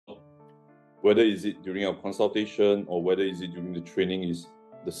whether is it during our consultation or whether is it during the training, is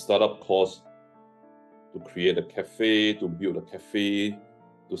the startup cost to create a cafe, to build a cafe,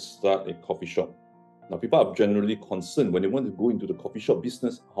 to start a coffee shop. Now, people are generally concerned when they want to go into the coffee shop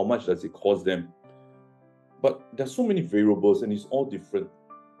business, how much does it cost them? But there's so many variables and it's all different.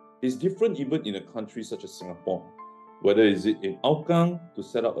 It's different even in a country such as Singapore. Whether is it in Hougang to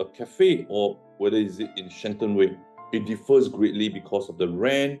set up a cafe or whether is it in Shenton Way, it differs greatly because of the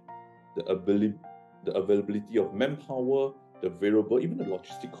rent, the availability of manpower, the variable, even the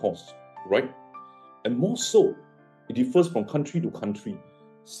logistic costs, right? And more so, it differs from country to country.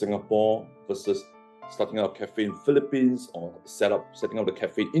 Singapore versus starting up a cafe in Philippines or setting up the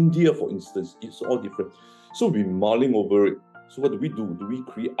cafe in India, for instance. It's all different. So we're mulling over it. So what do? Do we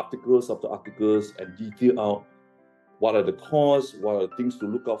create articles after articles and detail out what are the costs, what are the things to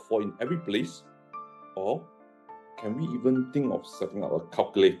look out for in every place? Or can we even think of setting up a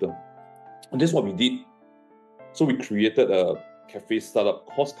calculator? And that's what we did. So we created a cafe startup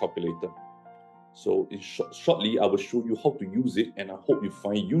cost calculator. So shortly, I will show you how to use it, and I hope you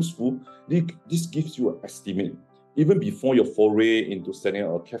find it useful. This gives you an estimate. Even before your foray into setting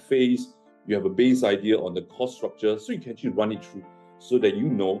up cafes, you have a base idea on the cost structure, so you can actually run it through so that you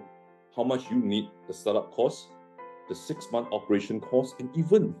know how much you need the startup cost, the 6-month operation cost, and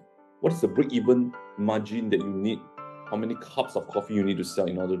even what is the break-even margin that you need, how many cups of coffee you need to sell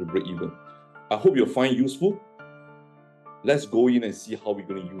in order to break even. I hope you'll find it useful. Let's go in and see how we're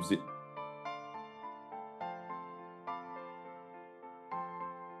going to use it.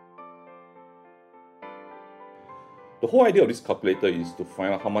 The whole idea of this calculator is to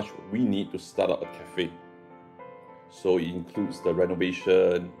find out how much we need to start up a cafe. So it includes the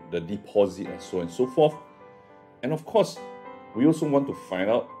renovation, the deposit, and so on and so forth. And of course, we also want to find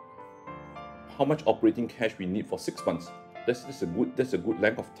out how much operating cash we need for 6 months. That's a good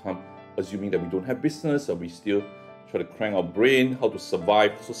length of time, assuming that we don't have business or we still try to crank our brain how to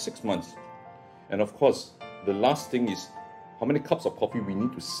survive. So 6 months. And of course, the last thing is how many cups of coffee we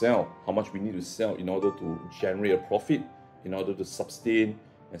need to sell, how much we need to sell in order to generate a profit, in order to sustain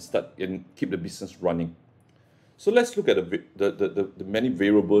and start and keep the business running. So let's look at the many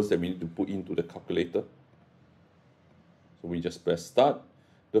variables that we need to put into the calculator. So we just press start.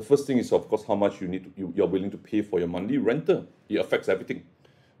 The first thing is, of course, how much you're willing to pay for your monthly rental. It affects everything,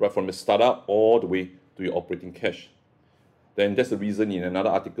 right from the startup all the way to your operating cash. Then that's the reason in another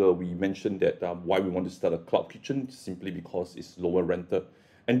article we mentioned that why we want to start a cloud kitchen, simply because it's lower rental.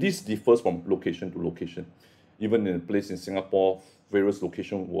 And this differs from location to location. Even in a place in Singapore, various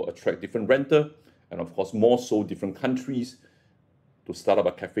locations will attract different renter, and of course more so different countries. To start up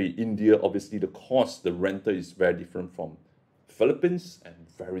a cafe in India, obviously the cost, the rental is very different from Philippines and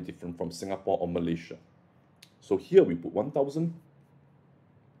very different from Singapore or Malaysia. So here we put 1,000.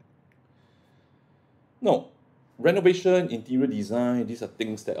 Now, renovation, interior design, these are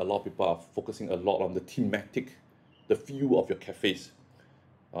things that a lot of people are focusing a lot on the thematic, the feel of your cafes.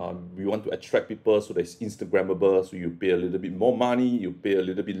 We want to attract people so that it's Instagrammable, so you pay a little bit more money, you pay a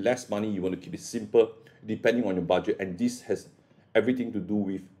little bit less money, you want to keep it simple, depending on your budget, and this has everything to do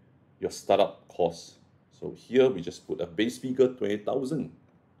with your startup costs. So here we just put a base figure, 20,000.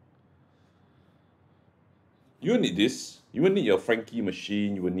 You will need this. You will need your Frankie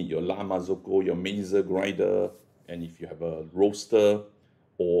machine, you will need your La Marzocco, your Mazer grinder, and if you have a roaster,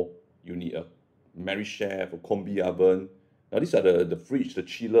 or you need a Mary Chef or combi oven. Now these are the fridge, the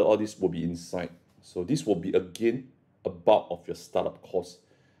chiller, all this will be inside. So this will be again a bulk of your startup cost.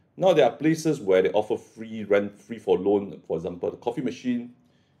 Now there are places where they offer free for loan. For example, the coffee machine.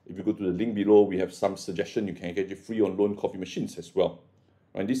 If you go to the link below, we have some suggestion. You can get your free on loan coffee machines as well.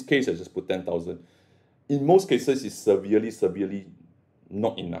 In this case, I just put 10,000. In most cases, it's severely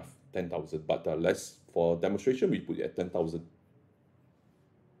not enough, 10,000. But less for demonstration, we put it at 10,000.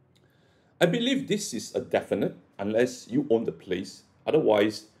 I believe this is a definite unless you own the place.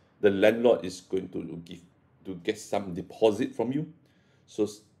 Otherwise, the landlord is going to get some deposit from you. So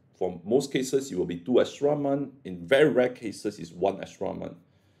for most cases, it will be 2 extra months. In very rare cases, it's 1 extra month.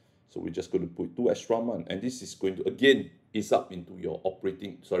 So we're just going to put 2 extra months. And this is going to, again, ease up into your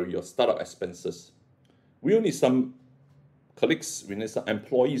your startup expenses. We will need some colleagues, we need some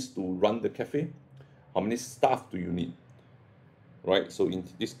employees to run the cafe. How many staff do you need? Right, so in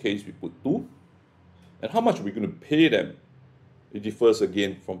this case, we put 2. And how much are we going to pay them? It differs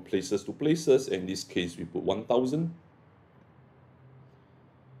again from places to places. In this case, we put 1,000.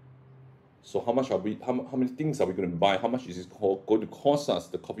 So how many things are we going to buy? How much is it going to cost us?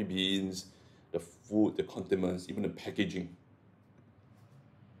 The coffee beans, the food, the condiments, even the packaging.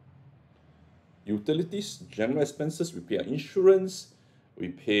 Utilities, general expenses, we pay our insurance, we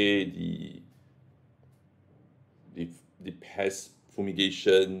pay the the pest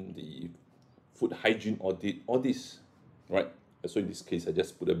fumigation, the food hygiene audit, all this, right? So in this case, I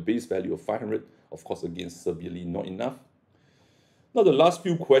just put a base value of 500. Of course, again, severely not enough. Now the last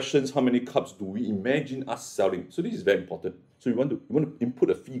few questions, how many cups do we imagine us selling? So this is very important. So you want to input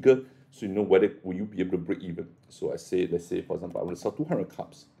a figure so you know whether will you be able to break even. So let's say for example, I want to sell 200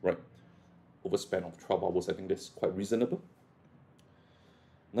 cups, right? Over span of 12 hours, I think that's quite reasonable.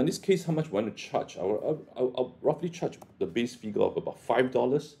 Now in this case, how much we want to charge? I'll roughly charge the base figure of about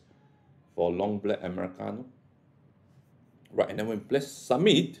 $5 for a long black Americano. Right, and then when we press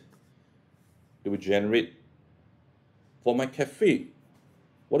submit, it will generate for my cafe.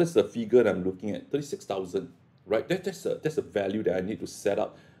 What is the figure that I'm looking at? 36,000, right? That's a value that I need to set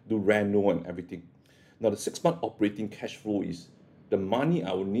up, do reno and everything. Now the 6-month operating cash flow is the money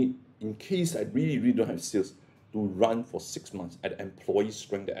I will need in case I really don't have sales to run for 6 months at the employee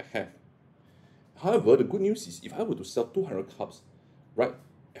strength that I have. However, the good news is if I were to sell 200 cups, right,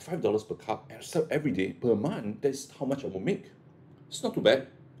 at $5 per cup and sell every day per month, that's how much I will make. It's not too bad.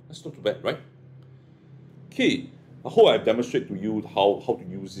 That's not too bad, right? Okay, I hope I've demonstrated to you how to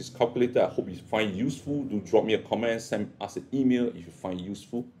use this calculator. I hope you find it useful. Do drop me a comment, send us an email if you find it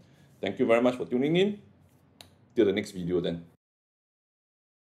useful. Thank you very much for tuning in. Till the next video then.